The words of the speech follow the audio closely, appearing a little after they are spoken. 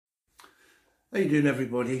How you doing,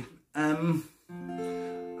 everybody?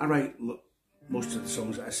 I write most of the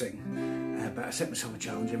songs that I sing, but I set myself a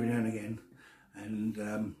challenge every now and again, and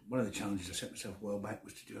one of the challenges I set myself a while back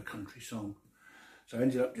was to do a country song. So I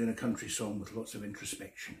ended up doing a country song with lots of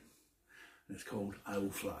introspection, and it's called I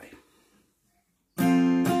Will Fly.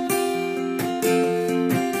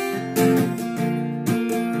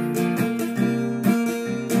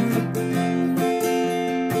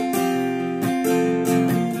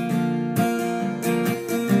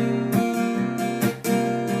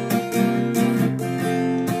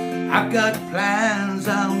 I've got plans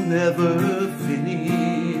I'll never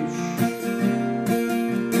finish.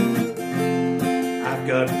 I've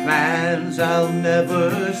got plans I'll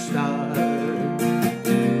never start.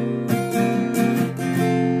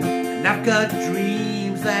 And I've got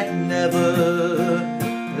dreams that never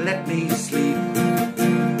let me sleep.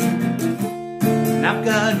 And I've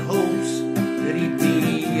got hopes that he'd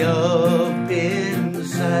be up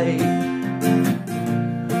inside.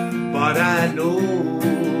 But I know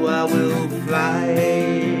I will fly.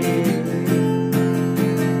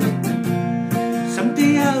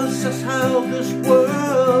 Something else is how this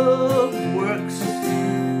world works.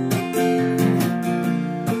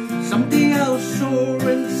 Something else soar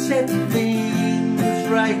and set things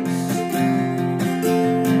right.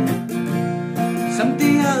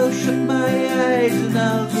 Something else shut my eyes and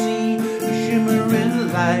I'll see a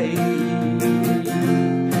shimmering light.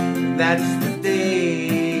 That's the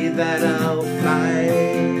day that I'll fly.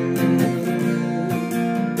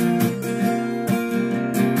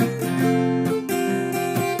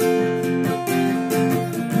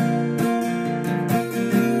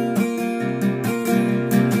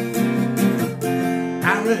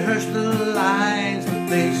 Rehearse the lines, but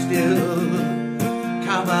they still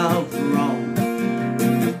come out wrong.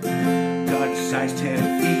 God size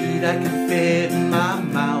 10 feet I can fit in my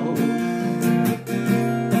mouth.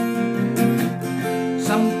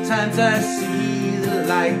 Sometimes I see the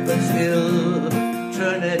light, but still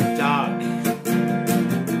turn it dark.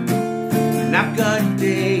 And I've got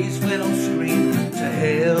days when I'll scream to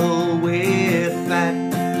hell with that.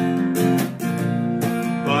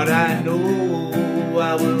 But I know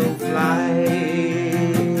I will fly.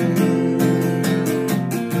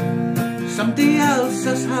 Something else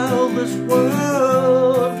is how this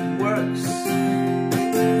world works.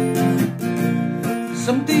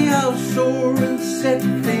 Something else soar and set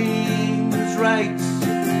things right.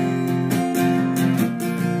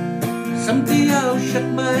 Something else shut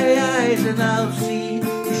my eyes and I'll see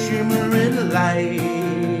the shimmering light.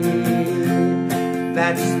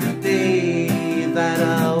 That's the day that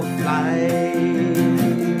I'll fly.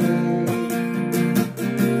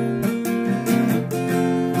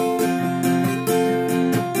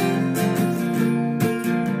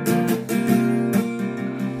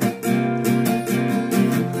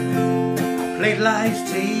 Played life's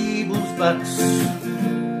tables, but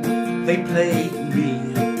they played me.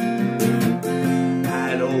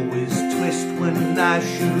 I'd always twist when I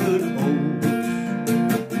should hold.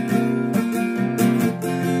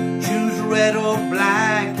 Choose red or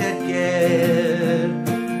black, I'd get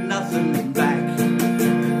nothing back.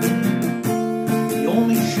 The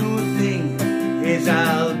only sure thing is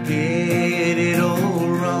I'll get it all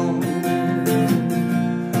wrong.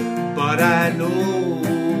 But I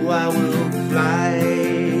know I will fly.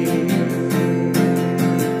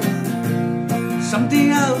 Something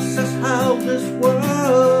else is how this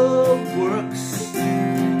world works.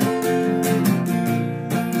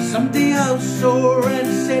 Something else soar and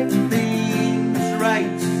set things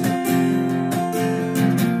right.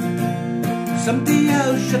 Something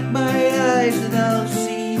else shut my eyes and I'll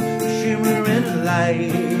see a shimmering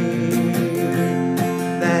light.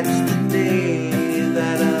 That's the day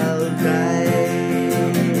that I'll die.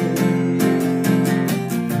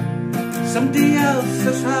 Something else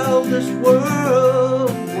is how this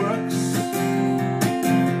world works.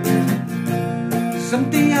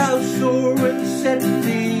 Something else soar and set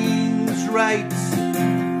things right.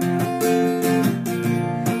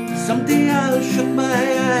 Something else shut my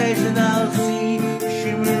eyes and I'll see a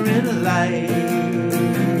shimmering light.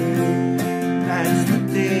 That's the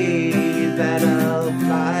day that I'll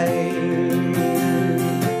fly.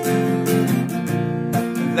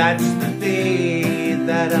 That's the day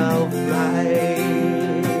that I'll fly.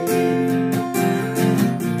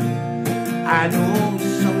 I know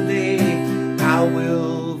someday I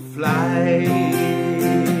will fly.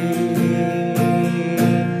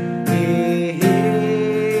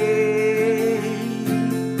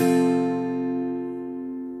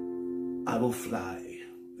 I will fly.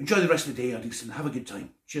 Enjoy the rest of the day, Addison. Have a good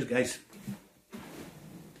time. Cheers, guys.